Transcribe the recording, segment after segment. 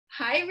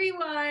Hi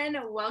everyone,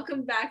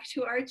 welcome back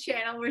to our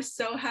channel. We're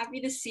so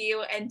happy to see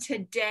you, and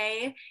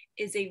today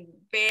is a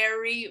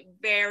very,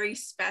 very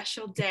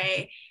special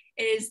day.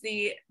 It is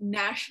the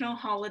national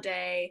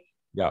holiday.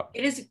 Yep.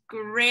 It is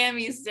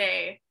Grammys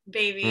Day,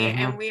 baby,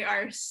 and we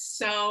are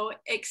so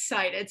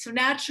excited. So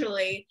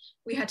naturally,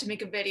 we had to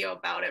make a video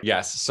about it.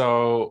 Yes.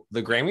 So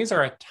the Grammys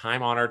are a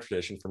time-honored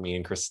tradition for me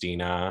and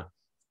Christina.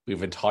 We've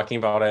been talking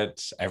about it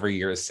every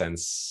year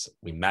since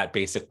we met,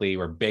 basically.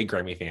 We're big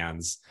Grammy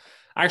fans.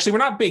 Actually, we're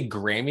not big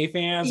Grammy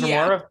fans. We're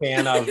more a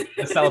fan of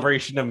the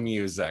celebration of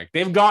music.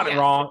 They've gotten it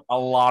wrong a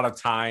lot of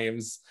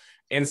times.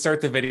 Insert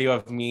the video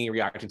of me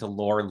reacting to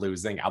Lorde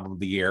losing Album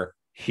of the Year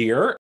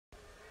here.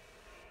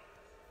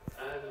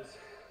 And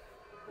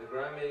the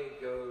Grammy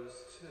goes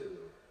to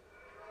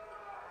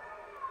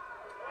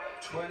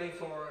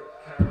 24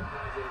 Karat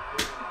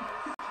Magic.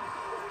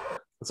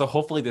 So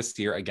hopefully this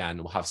year, again,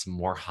 we'll have some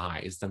more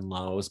highs than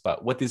lows.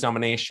 But with these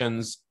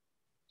nominations,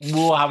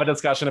 we'll have a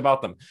discussion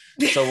about them.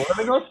 So we're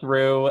going to go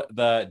through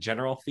the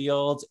general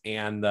field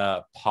and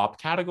the pop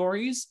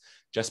categories,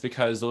 just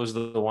because those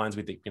are the ones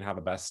we think we can have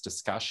a best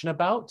discussion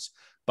about.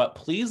 But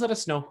please let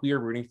us know who you're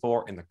rooting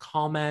for in the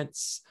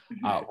comments.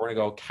 We're going to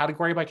go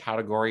category by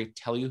category,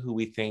 tell you who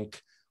we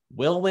think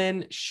will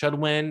win, should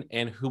win,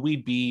 and who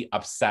we'd be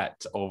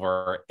upset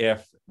over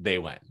if they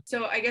win.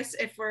 So I guess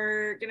if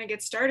we're going to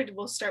get started,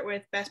 we'll start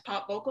with Best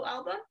Pop Vocal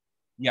Album.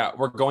 Yeah,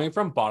 we're going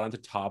from bottom to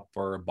top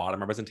for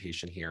bottom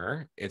representation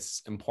here.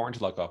 It's important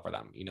to look out for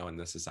them, in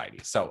this society.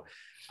 So,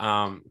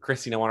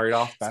 Christina, want to read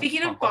off?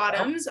 Speaking of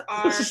bottoms,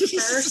 our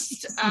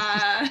first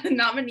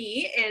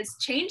nominee is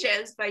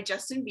Changes by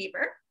Justin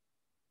Bieber.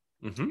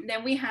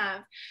 Then we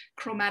have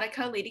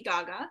Chromatica, Lady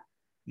Gaga.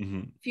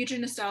 Future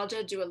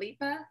Nostalgia, Dua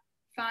Lipa.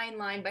 Fine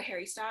Line by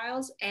Harry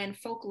Styles, and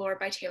Folklore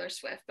by Taylor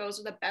Swift. Those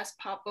are the Best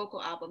Pop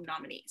Vocal Album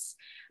nominees.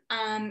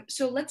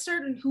 So let's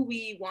start on who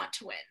we want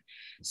to win.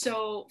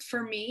 So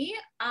for me,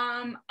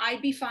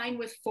 I'd be fine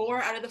with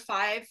 4 out of the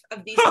 5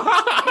 of these.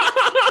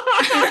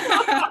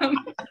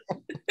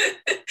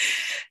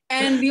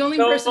 And the only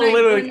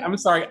person I'm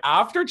sorry,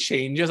 after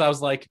Changes, I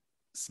was like,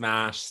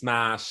 smash,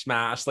 smash,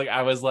 smash. Like,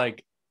 I was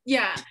like,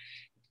 yeah.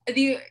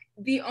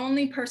 The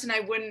only person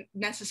I wouldn't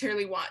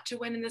necessarily want to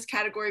win in this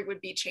category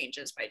would be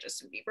Changes by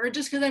Justin Bieber,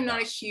 just because I'm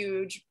not a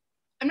huge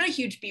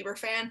Bieber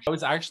fan. I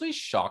was actually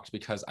shocked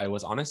because I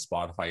was on his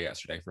Spotify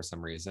yesterday for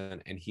some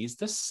reason, and he's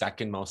the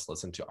second most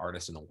listened to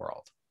artist in the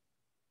world,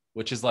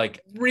 which is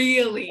like,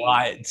 really?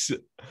 What?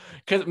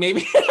 Because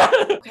maybe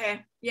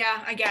okay,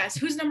 yeah, I guess.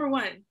 Who's number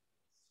 1?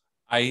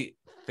 I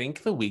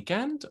think The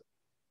Weeknd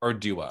or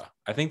Dua.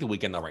 I think The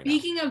Weeknd though right now.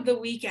 Speaking of The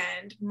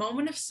Weeknd,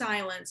 moment of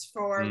silence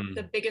for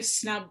the biggest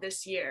snub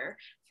this year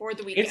for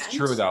The Weeknd. It's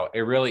true though.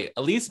 It really,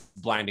 at least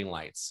Blinding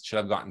Lights should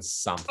have gotten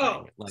something.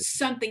 Oh,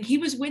 something. He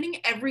was winning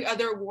every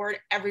other award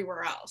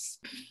everywhere else.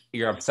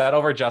 You're upset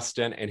over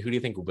Justin, and who do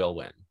you think will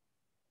win?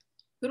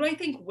 Who do I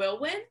think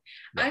will win?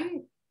 Yeah.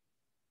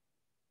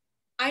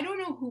 I don't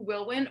know who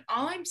will win.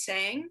 All I'm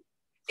saying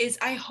is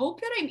I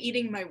hope that I'm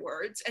eating my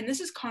words, and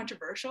this is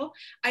controversial.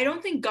 I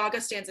don't think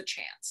Gaga stands a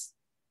chance.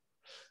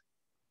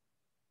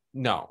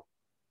 No.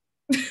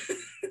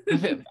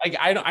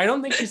 I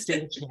don't think she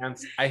stands a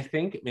chance. I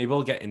think maybe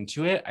we'll get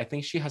into it. I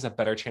think she has a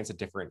better chance at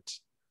different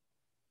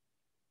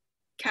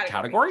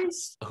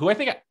categories. Who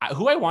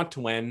I want to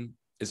win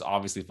is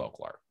obviously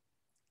Folklore.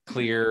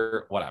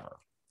 Clear, whatever.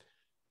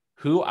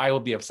 Who I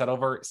will be upset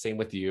over, same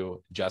with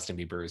you, Justin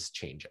Bieber's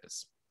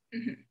Changes.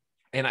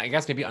 And I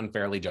guess maybe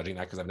unfairly judging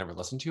that because I've never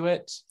listened to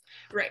it.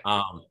 Right.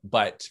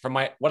 But from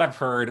what I've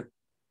heard,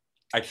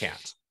 I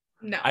can't.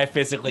 No. I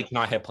physically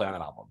cannot hit play on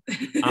that album.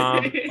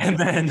 And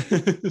then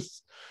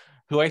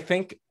who I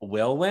think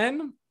will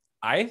win,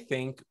 I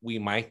think we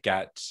might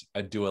get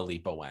a Dua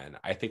Lipa win.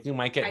 I think we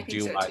might get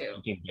Dua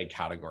in big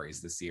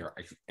categories this year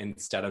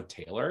instead of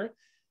Taylor.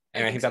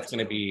 And I think that's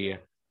going to be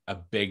a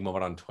big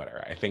moment on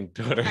Twitter. I think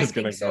Twitter is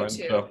going to go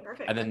into.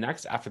 And then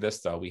next after this,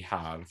 though, we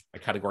have a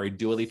category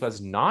Dua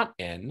Lipa's not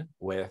in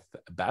with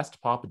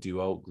Best Pop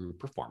Duo Group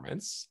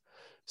Performance.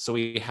 So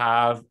we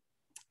have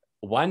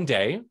One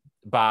Day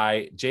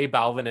by J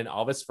Balvin and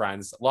all of his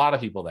friends. A lot of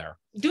people there.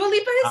 Dua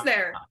Lipa is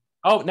there.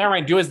 Oh, never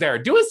mind. Dua's there.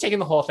 Dua's taking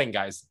the whole thing,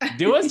 guys.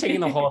 Dua's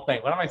taking the whole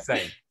thing. What am I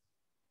saying?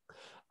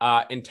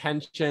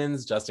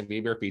 Intentions, Justin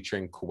Bieber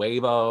featuring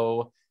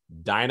Quavo,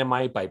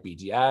 Dynamite by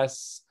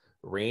BTS,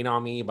 Rain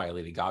on Me by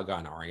Lady Gaga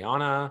and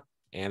Ariana,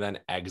 and then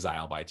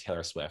Exile by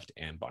Taylor Swift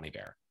and Bon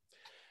Iver.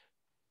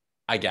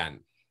 Again,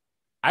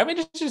 I'm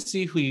interested to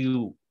see who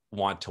you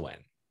want to win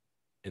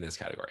in this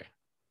category.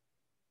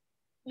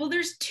 Well,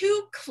 there's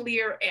 2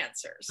 clear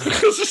answers.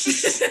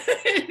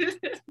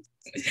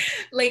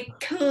 Like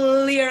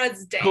clear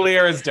as day.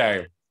 Clear as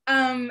day.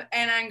 And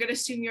I'm gonna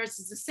assume yours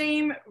is the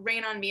same.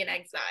 Rain on Me and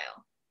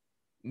Exile.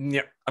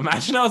 Yeah.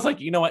 Imagine I was like,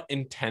 you know what?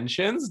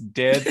 Intentions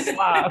did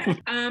slap.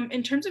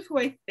 In terms of who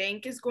I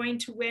think is going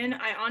to win,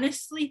 I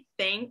honestly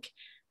think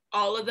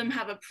all of them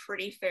have a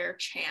pretty fair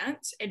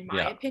chance, in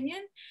my opinion.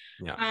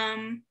 Yeah.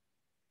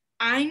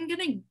 I'm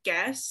gonna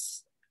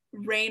guess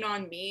Rain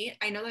on Me.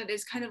 I know that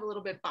is kind of a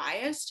little bit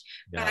biased,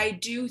 but I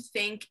do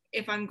think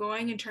if I'm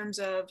going in terms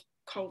of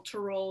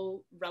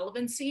cultural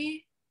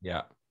relevancy,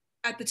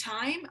 at the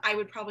time, I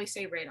would probably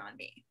say Rain on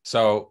Me.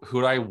 So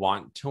who do I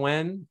want to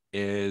win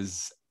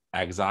is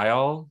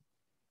Exile.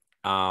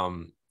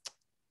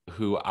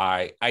 Who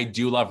I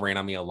do love Rain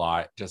on Me a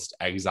lot. Just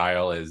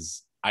Exile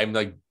is, I'm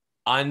like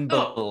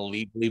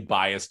unbelievably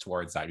biased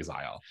towards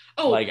Exile.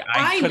 Oh, like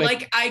I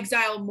like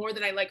Exile more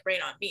than I like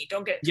Rain on Me.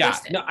 Don't get it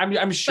twisted. No,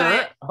 I'm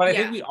sure, but I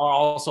think we are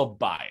also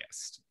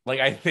biased. Like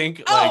I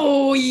think.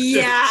 Oh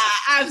yeah,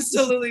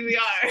 absolutely we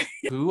are.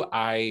 Who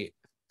I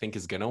think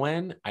is gonna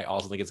win, I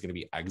also think it's gonna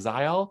be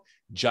Exile,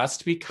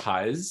 just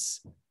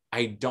because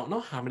I don't know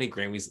how many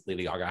Grammys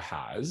Lady Gaga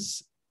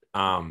has.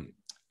 I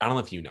don't know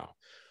if you know,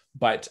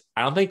 but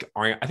I don't think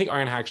I think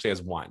Ariana actually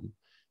has one.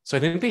 So I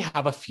think they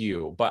have a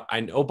few, but I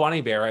know Bon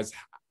Iver has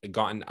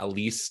gotten at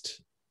least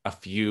a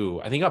few.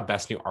 I think he got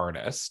Best New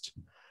Artist,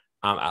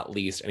 at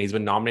least, and he's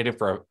been nominated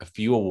for a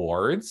few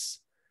awards.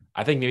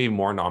 I think maybe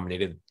more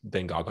nominated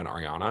than Gaga and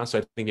Ariana. So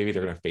I think maybe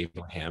they're going to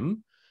favor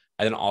him.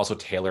 And then also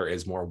Taylor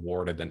is more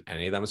awarded than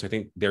any of them. So I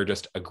think they're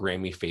just a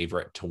Grammy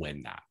favorite to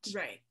win that.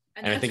 Right.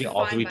 And I think it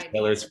also be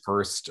Taylor's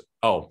first.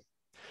 Oh,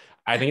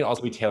 I think it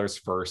also be Taylor's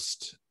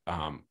first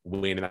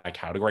win in that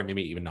category,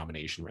 maybe even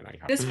nomination in that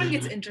category. This one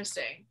gets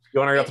interesting. You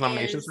want to read the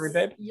nominations we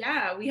did?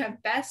 Yeah, we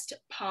have Best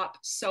Pop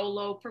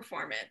Solo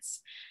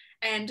Performance.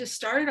 And to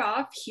start it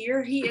off,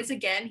 here he is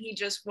again. He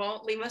just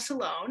won't leave us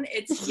alone.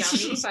 It's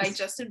Yummy by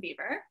Justin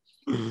Bieber.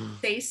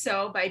 Say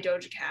So by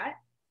Doja Cat.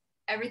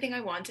 Everything I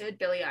Wanted,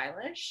 Billie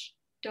Eilish.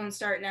 Don't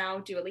Start Now,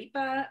 Dua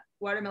Lipa.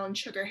 Watermelon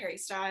Sugar, Harry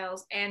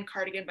Styles. And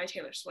Cardigan by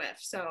Taylor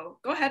Swift. So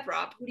go ahead,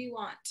 Rob. Who do you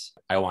want?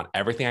 I want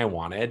Everything I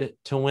Wanted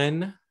to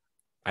win.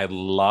 I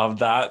love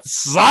that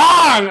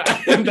song.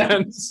 And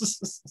then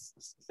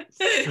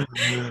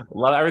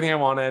love Everything I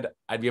Wanted.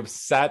 I'd be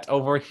upset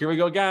over Here We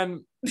Go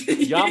Again.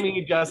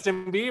 Yummy,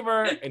 Justin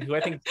Bieber. And who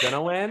I think is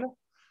gonna win,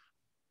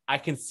 I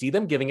can see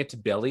them giving it to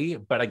Billie,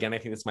 but again, I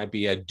think this might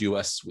be a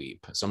Dua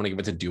sweep. So I'm gonna give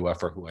it to Dua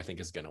for who I think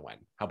is gonna win.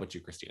 How about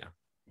you, Christina?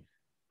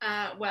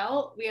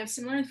 Well, we have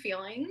similar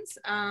feelings.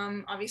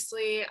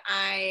 Obviously,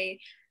 I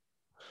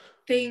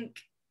think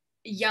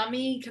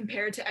Yummy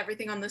compared to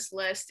everything on this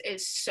list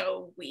is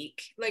so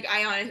weak. Like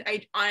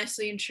I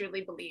honestly and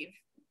truly believe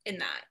in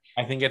that.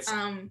 I think it's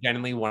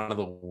genuinely one of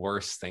the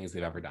worst things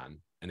they've ever done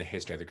in the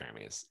history of the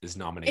Grammys is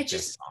nominate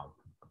this song.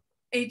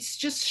 It's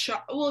just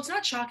well, it's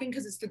not shocking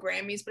because it's the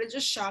Grammys, but it's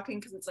just shocking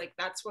because it's like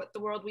that's what the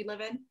world we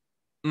live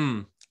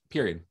in.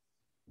 Period.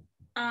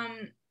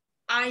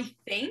 I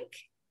think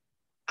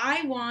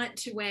I want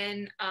to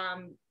win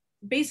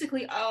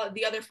basically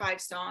the other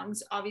 5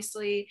 songs.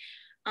 Obviously,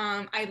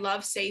 I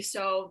love Say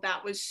So.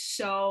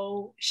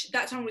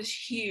 That song was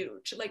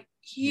huge, like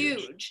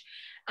huge.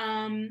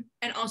 And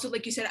also,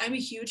 like you said, I'm a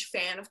huge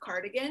fan of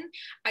Cardigan.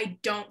 I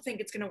don't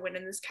think it's gonna win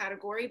in this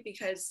category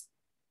because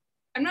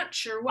I'm not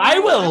sure why. I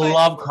would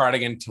love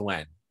Cardigan to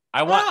win.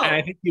 And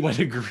I think you would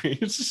agree.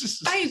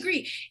 I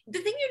agree. The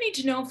thing you need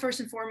to know first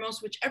and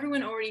foremost, which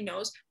everyone already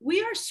knows,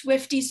 we are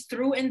Swifties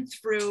through and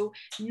through.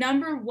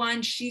 Number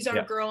one, she's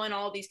our girl in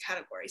all these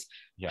categories.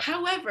 Yeah.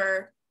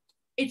 However,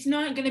 it's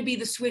not going to be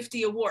the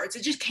Swiftie Awards.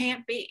 It just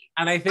can't be.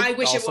 And I think I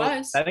wish it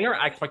was. I think our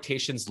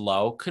expectations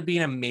low could be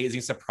an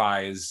amazing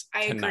surprise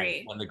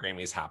tonight when the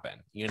Grammys happen.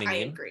 You know what I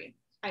mean?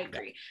 I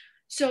agree. Yeah.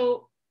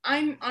 So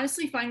I'm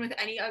honestly fine with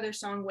any other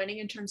song winning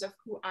in terms of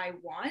who I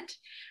want.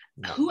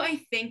 No. Who I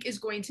think is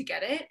going to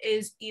get it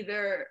is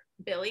either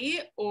Billie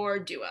or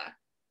Dua.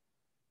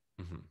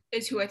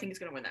 Is who I think is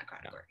going to win that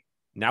category.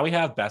 Yeah. Now we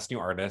have Best New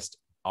Artist,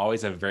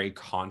 always a very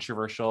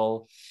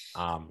controversial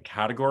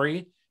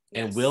category.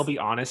 Yes. And we'll be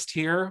honest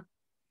here,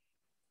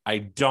 I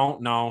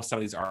don't know some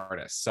of these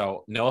artists,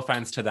 so no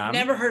offense to them.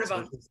 Never heard of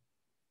them.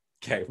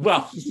 Okay,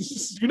 well,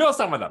 you know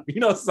some of them. You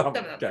know some of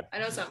them. Okay. I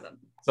know some of them.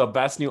 So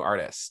Best New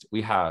Artist,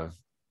 we have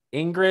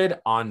Ingrid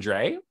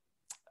Andre.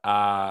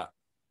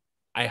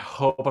 I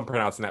hope I'm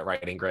pronouncing that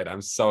right, Ingrid.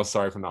 I'm so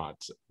sorry if I'm not.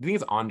 Do you think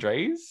it's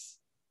Andres?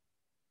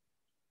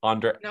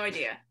 Andre? No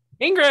idea.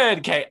 Ingrid.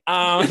 Okay.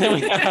 Then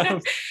we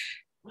have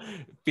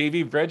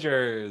Phoebe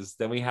Bridgers.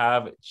 Then we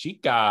have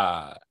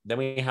Chica. Then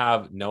we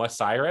have Noah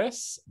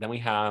Cyrus. Then we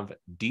have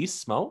D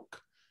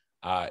Smoke,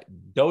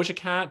 Doja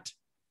Cat,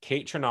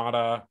 Kate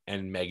Trinata,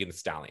 and Megan Thee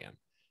Stallion.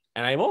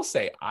 And I will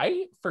say,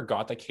 I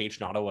forgot that Kate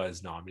Trinata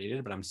was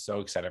nominated, but I'm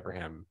so excited for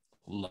him.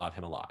 Love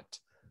him a lot.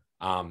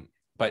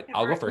 But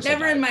I'll go first.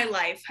 Never in my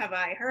life have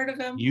I heard of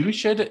him. You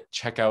should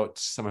check out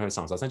some of his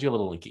songs. I'll send you a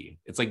little linky.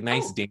 It's like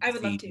nice, dancey. I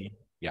would love to.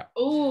 Yeah.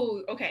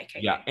 Oh, okay.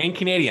 Yeah, and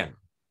Canadian.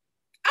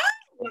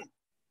 Oh.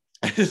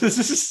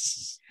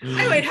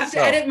 I might have to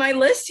edit my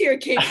list here,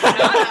 Kate.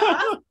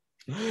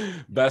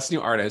 Best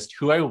New Artist,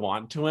 who I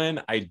want to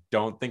win, I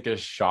don't think is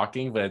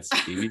shocking, but it's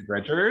Phoebe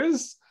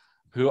Bridgers,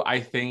 who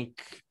I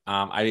think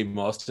I'd be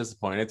most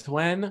disappointed to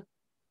win.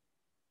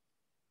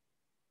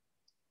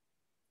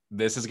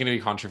 This is going to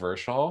be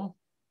controversial.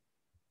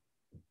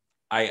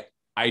 I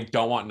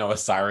don't want Noah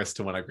Cyrus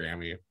to win a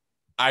Grammy.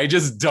 I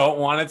just don't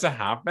want it to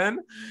happen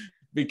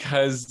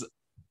because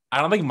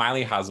I don't think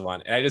Miley has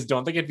one. And I just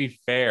don't think it'd be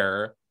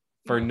fair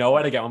for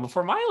Noah to get one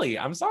before Miley.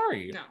 I'm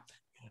sorry. No.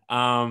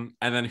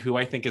 And then who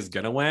I think is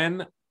gonna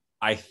win,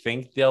 I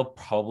think they'll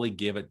probably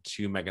give it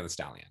to Megan Thee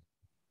Stallion,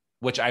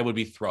 which I would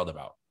be thrilled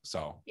about.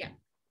 So yeah.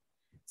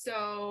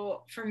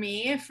 So for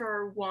me,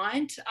 for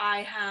Want,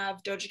 I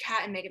have Doja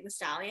Cat and Megan Thee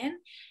Stallion.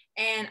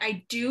 And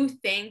I do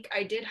think,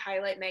 I did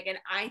highlight Megan,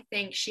 I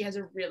think she has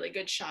a really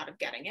good shot of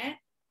getting it.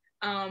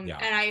 And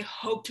I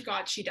hope to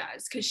God she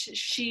does, because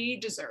she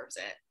deserves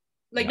it.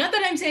 Like, not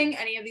that I'm saying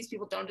any of these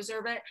people don't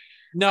deserve it.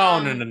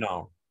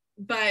 No.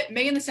 But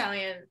Megan Thee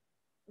Stallion,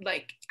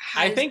 like,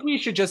 I think we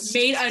should just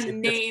made a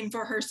name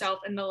for herself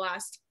in the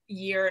last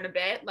year and a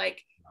bit, like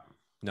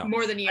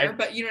more than a year,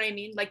 but you know what I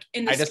mean? Like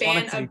in the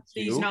span of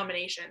these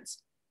nominations.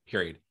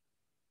 Period.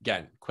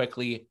 Again,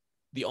 quickly,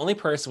 the only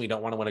person we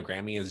don't want to win a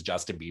Grammy is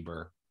Justin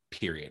Bieber.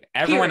 Period.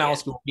 Everyone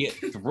else will be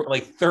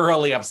like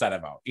thoroughly upset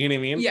about. You know what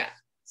I mean? Yeah.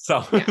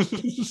 So.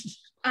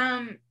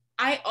 Yeah.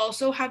 I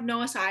also have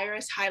Noah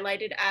Cyrus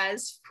highlighted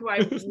as who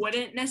I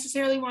wouldn't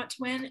necessarily want to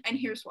win, and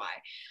here's why.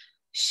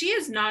 She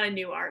is not a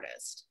new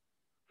artist.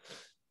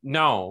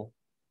 No.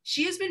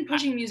 She has been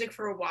pushing music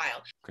for a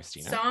while.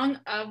 Christina. Song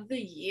of the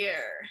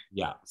year.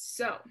 Yeah.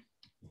 So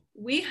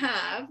we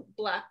have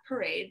Black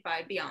Parade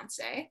by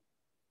Beyonce,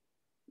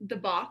 The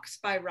Box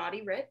by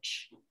Roddy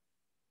Ricch,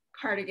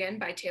 Cardigan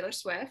by Taylor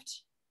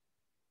Swift,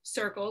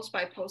 Circles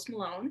by Post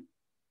Malone,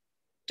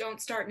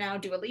 Don't Start Now,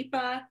 Dua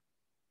Lipa,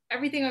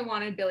 Everything I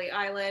Wanted, Billie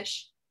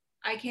Eilish,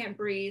 I Can't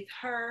Breathe,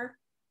 Her,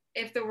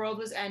 If the World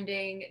Was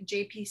Ending,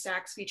 JP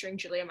Saxe featuring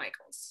Julia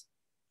Michaels.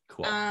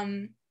 Cool.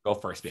 Go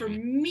first, baby. For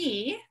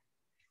me,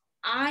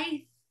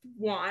 I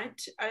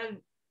want, out of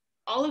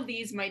all of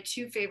these, my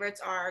two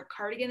favorites are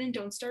Cardigan and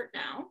Don't Start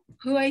Now.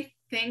 Who I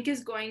think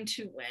is going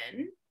to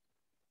win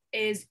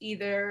is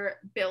either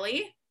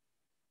Billie,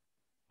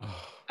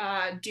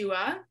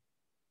 Dua,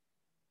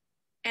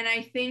 and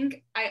I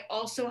think I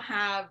also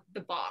have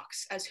The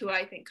Box as who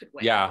I think could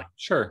win. Yeah,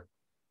 sure.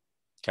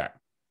 Okay.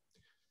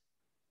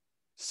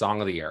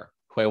 Song of the year.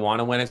 Who I want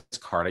to win is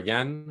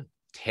Cardigan.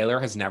 Taylor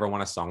has never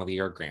won a Song of the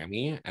Year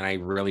Grammy, and I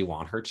really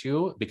want her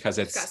to, because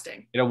it's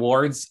disgusting. It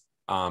awards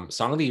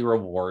Song of the Year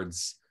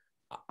awards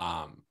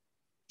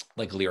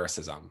like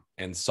lyricism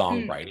and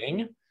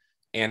songwriting,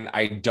 and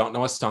I don't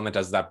know a song that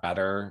does that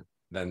better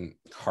than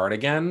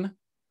Cardigan.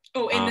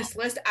 Oh, in this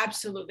list,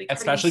 absolutely.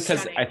 Especially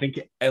because I think,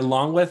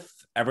 along with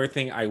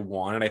Everything I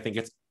Wanted, I think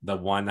it's the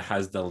one that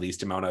has the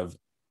least amount of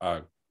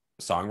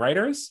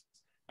songwriters.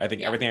 I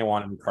think Everything I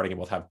Wanted and Cardigan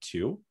both have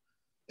two.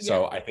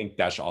 So I think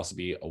that should also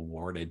be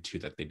awarded to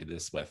that they did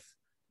this with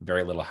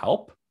very little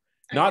help.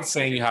 Not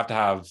saying you have to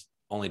have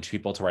only two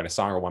people to write a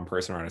song or one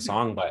person write a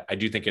song, but I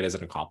do think it is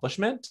an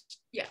accomplishment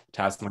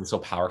to have something so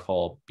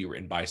powerful be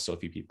written by so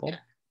few people.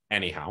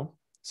 Anyhow,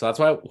 so that's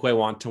why who I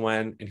want to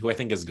win, and who I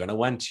think is going to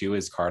win too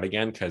is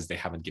Cardigan, because they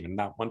haven't given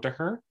that one to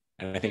her.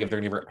 And I think if they're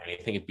going to give her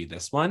anything, it'd be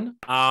this one.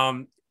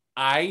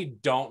 I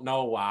don't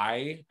know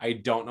why.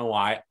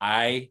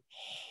 I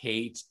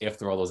hate If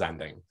the World Was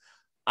Ending.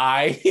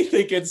 I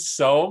think it's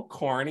so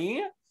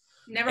corny.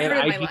 Never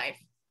heard in my life.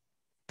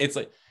 It's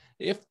like,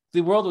 if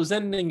the world was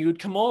ending, you'd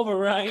come over,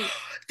 right?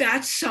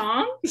 That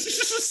song?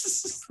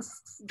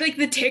 Like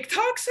the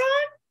TikTok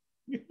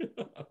song?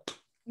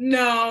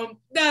 No,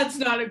 that's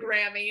not a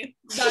Grammy.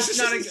 That's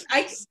not a.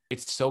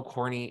 It's so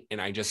corny,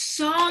 and I just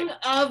Song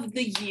of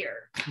the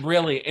year.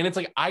 Really, and it's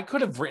like I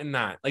could have written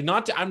that. Like,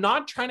 I'm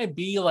not trying to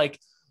be like,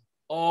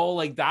 oh,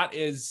 like that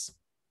is.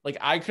 Like,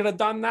 I could have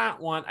done that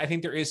one. I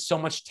think there is so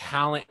much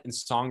talent in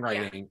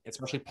songwriting,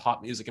 especially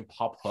pop music and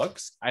pop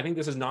hooks. I think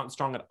this is not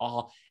strong at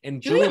all.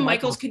 And Julia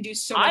Michaels can do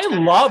so much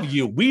better. love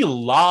you. We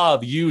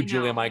love you,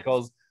 Julia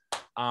Michaels.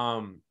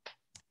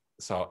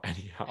 So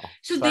anyhow.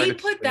 So they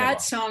put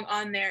that song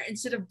on there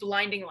instead of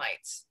Blinding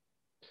Lights.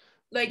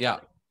 Like,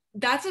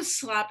 that's a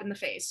slap in the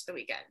face the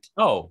weekend.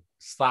 Oh,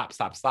 slap.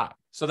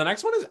 So the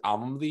next one is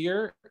Album of the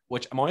Year,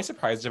 which I'm always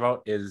surprised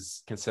about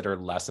is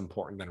considered less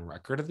important than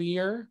Record of the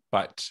Year,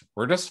 but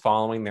we're just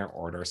following their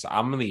order. So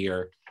Album of the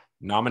Year,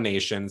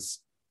 nominations.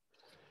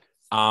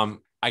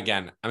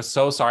 Again, I'm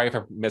so sorry if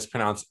I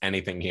mispronounce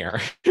anything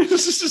here.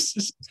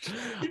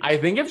 I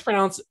think it's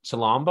pronounced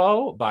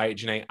Chilombo by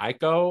Jhené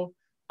Aiko,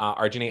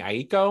 or Jhené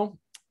Aiko.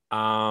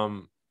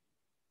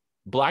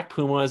 Black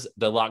Pumas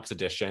Deluxe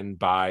Edition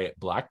by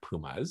Black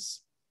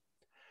Pumas.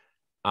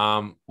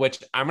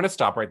 Which I'm going to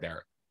stop right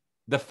there.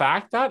 The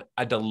fact that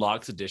a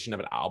deluxe edition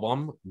of an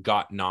album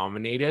got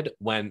nominated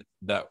when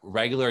the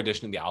regular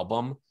edition of the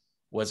album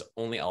was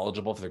only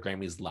eligible for the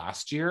Grammys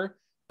last year,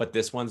 but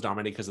this one's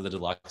nominated because of the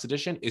deluxe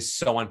edition is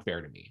so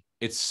unfair to me.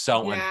 It's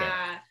so unfair.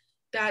 Yeah,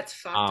 that's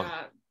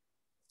fucked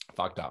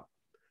up.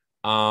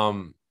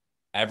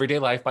 Everyday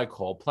Life by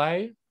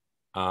Coldplay.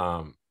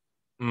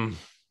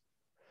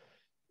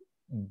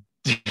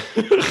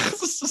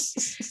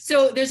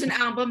 So there's an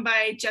album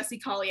by Jesse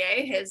Collier,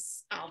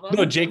 his album.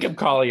 No, Jacob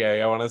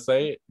Collier, I want to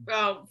say.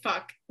 Oh,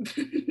 fuck.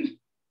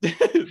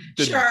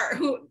 Sure.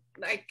 Who,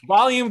 like,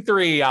 Volume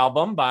 3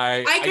 album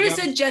by... I could have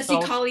said Jesse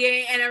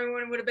Collier and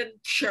everyone would have been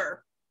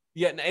sure.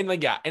 Yeah, and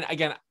like, yeah. And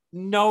again,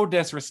 no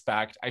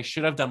disrespect. I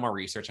should have done more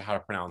research on how to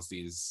pronounce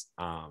these.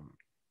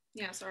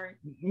 Yeah, sorry.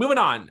 Moving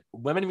on.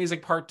 Women in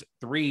Music Part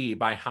 3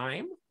 by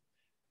Haim.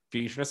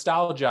 Future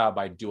Nostalgia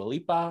by Dua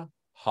Lipa.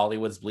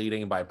 Hollywood's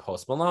Bleeding by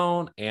Post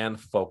Malone. And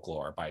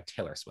Folklore by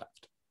Taylor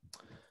Swift.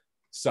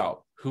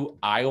 So, who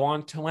I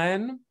want to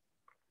win,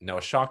 no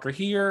shocker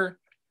here,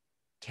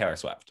 Taylor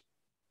Swift.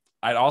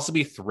 I'd also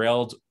be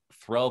thrilled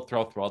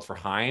for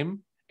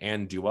Haim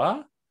and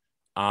Dua.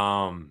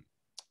 And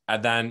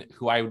then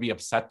who I would be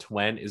upset to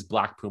win is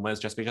Black Pumas,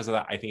 just because of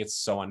that. I think it's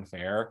so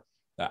unfair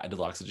that a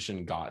deluxe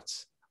edition got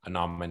a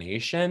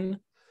nomination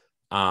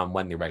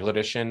when the regular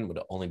edition would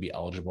only be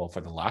eligible for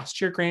the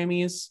last year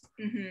Grammys.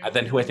 And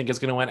then who I think is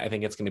going to win, I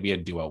think it's going to be a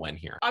Dua win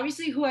here.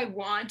 Obviously, who I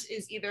want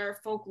is either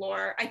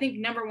Folklore. I think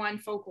number 1,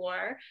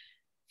 Folklore,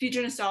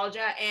 Future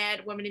Nostalgia,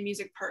 and Women in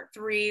Music Part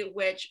 3,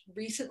 which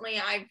recently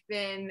I've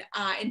been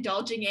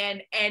indulging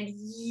in. And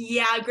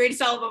yeah,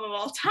 greatest album of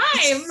all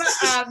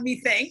time,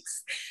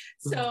 methinks.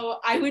 So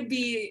I would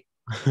be,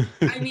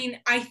 I mean,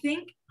 I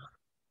think,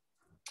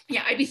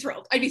 yeah, I'd be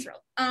thrilled.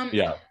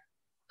 Yeah.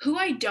 Who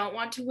I don't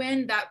want to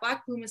win, that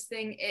Black Pumas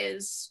thing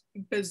is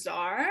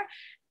bizarre.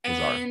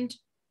 And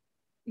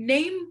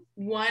name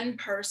one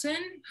person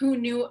who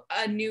knew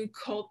a new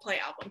Coldplay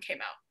album came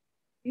out.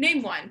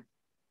 Name one.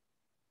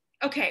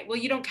 Okay, well,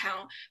 you don't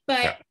count,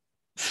 but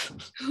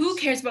who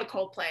cares about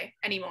Coldplay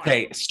anymore?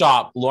 Okay,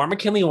 stop. Laura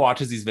McKinley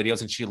watches these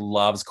videos and she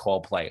loves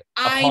Coldplay.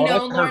 I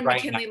know Laura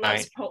McKinley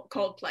loves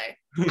Coldplay.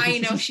 I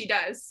know she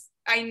does.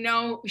 I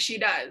know she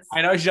does.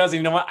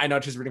 You know what? I know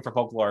she's rooting for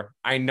Folklore.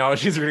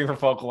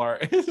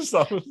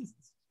 So.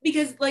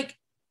 Because, like,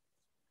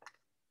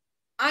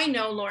 I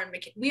know Lauren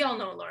McKinley. We all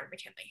know Lauren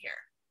McKinley here.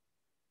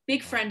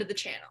 Big friend of the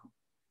channel.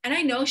 And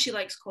I know she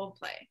likes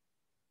Coldplay.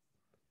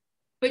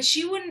 But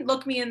she wouldn't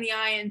look me in the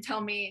eye and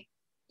tell me,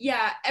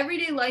 yeah,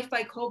 Everyday Life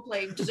by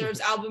Coldplay deserves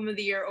Album of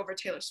the Year over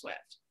Taylor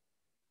Swift.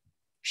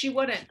 She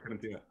wouldn't.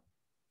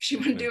 She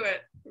wouldn't do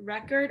it.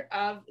 Record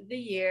of the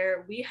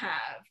Year, we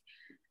have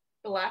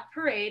Black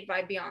Parade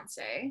by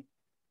Beyonce,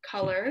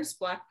 Colors,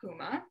 Black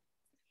Puma,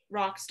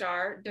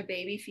 Rockstar,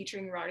 DaBaby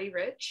featuring Roddy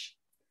Ricch,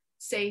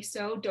 Say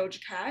So, Doja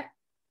Cat,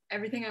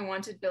 Everything I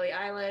Wanted, Billie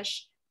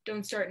Eilish,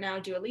 Don't Start Now,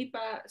 Dua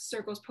Lipa,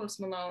 Circles,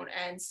 Post Malone,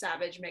 and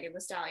Savage, Megan Thee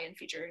Stallion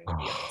featuring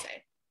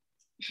Beyonce.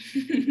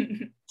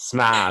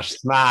 Smash.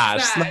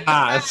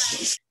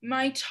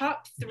 My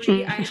top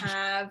 3 I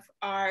have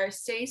are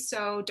Say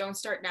So, Don't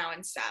Start Now,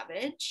 and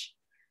Savage.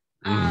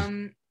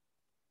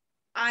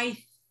 I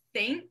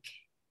think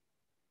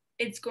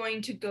it's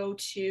going to go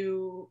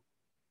to,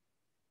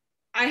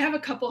 I have a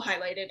couple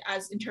highlighted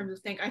as in terms of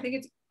I think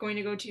it's going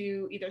to go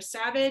to either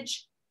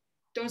Savage,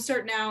 Don't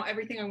Start Now,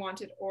 Everything I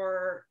Wanted,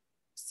 or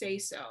Say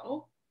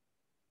So.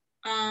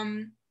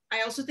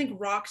 I also think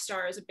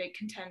Rockstar is a big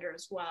contender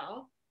as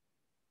well.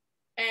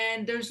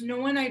 And there's no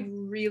one I'd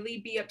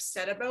really be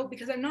upset about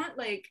because I'm not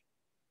like,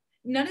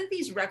 none of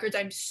these records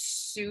I'm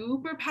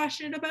super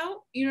passionate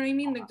about. You know what I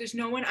mean? Like there's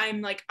no one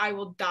I'm like, I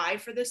will die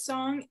for this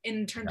song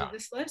in terms of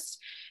this list.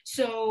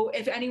 So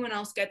if anyone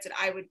else gets it,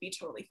 I would be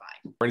totally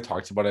fine. Already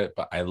talked about it,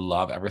 but I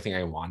love Everything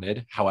I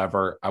Wanted.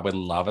 However, I would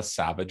love a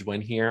Savage win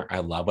here. I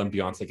love when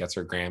Beyonce gets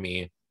her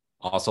Grammy.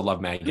 Also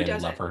love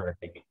Megan. Love her.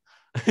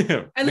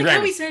 I like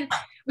how we said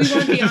we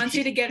want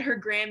Beyonce to get her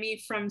Grammy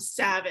from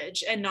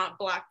Savage and not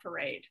Black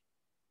Parade.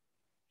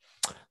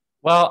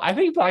 Well, I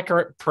think Black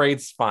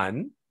Parade's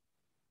fun.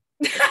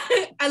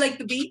 I like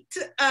the beat.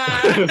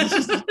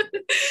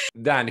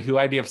 Then who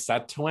I'd be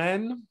upset to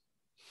win?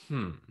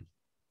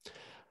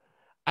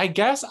 I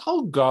guess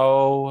I'll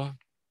go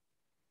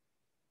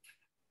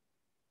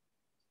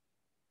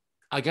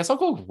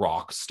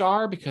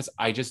Rockstar because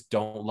I just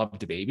don't love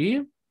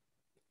DaBaby.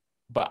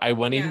 But I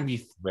wouldn't even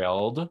be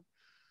thrilled.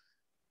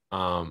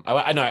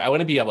 I know I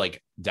wouldn't be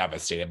like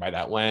devastated by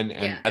that win.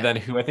 And then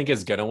who I think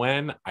is gonna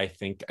win, I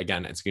think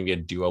again it's gonna be a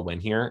Dua win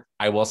here.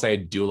 I will say I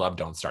do love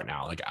Don't Start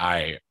Now. Like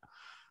I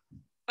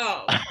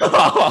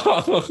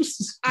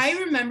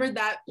remember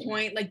that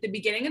point, like the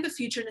beginning of the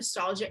Future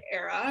Nostalgia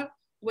era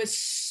was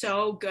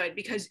so good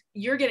because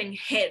you're getting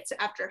hits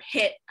after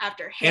hit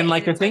after hit. And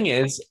like the thing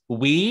is,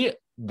 we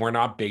were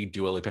not big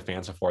Dua Lipa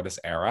fans before this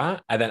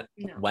era. And then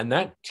when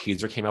that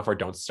teaser came out for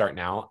Don't Start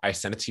Now, I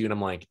sent it to you and I'm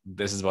like,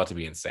 this is about to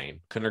be insane.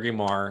 Couldn't agree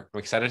more. I'm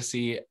excited to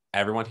see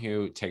everyone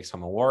who takes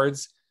home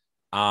awards.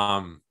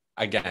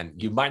 Again,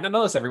 you might not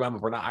know this, everyone,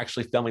 but we're not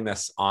actually filming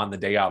this on the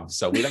day of.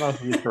 So we don't know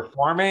who's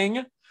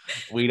performing.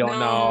 We don't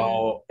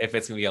know if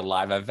it's going to be a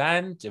live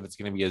event, if it's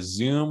going to be a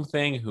Zoom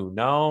thing, who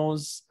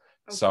knows?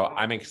 Okay. So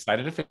I'm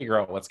excited to figure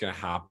out what's going to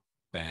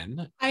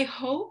happen. I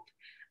hope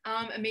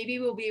maybe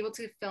we'll be able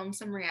to film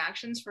some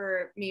reactions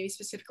for maybe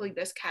specifically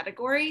this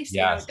category, see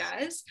how it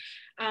does.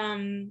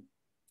 And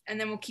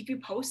then we'll keep you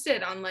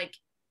posted on like,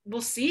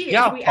 we'll see.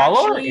 Yeah,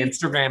 follow our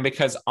Instagram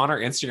because on our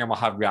Instagram, we'll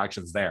have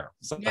reactions there.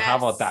 So how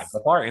about that? Go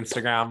follow our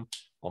Instagram.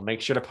 We'll make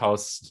sure to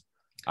post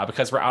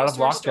because we're out of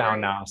lockdown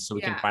now, so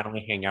we can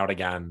finally hang out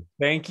again.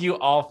 Thank you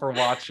all for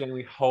watching.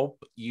 We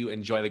hope you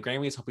enjoy the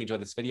Grammys. Hope you enjoy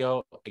this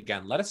video.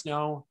 Again, let us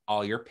know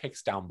all your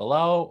picks down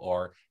below,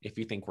 or if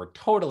you think we're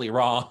totally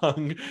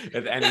wrong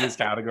in any of these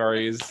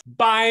categories.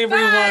 Bye,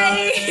 everyone.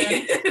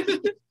 Bye.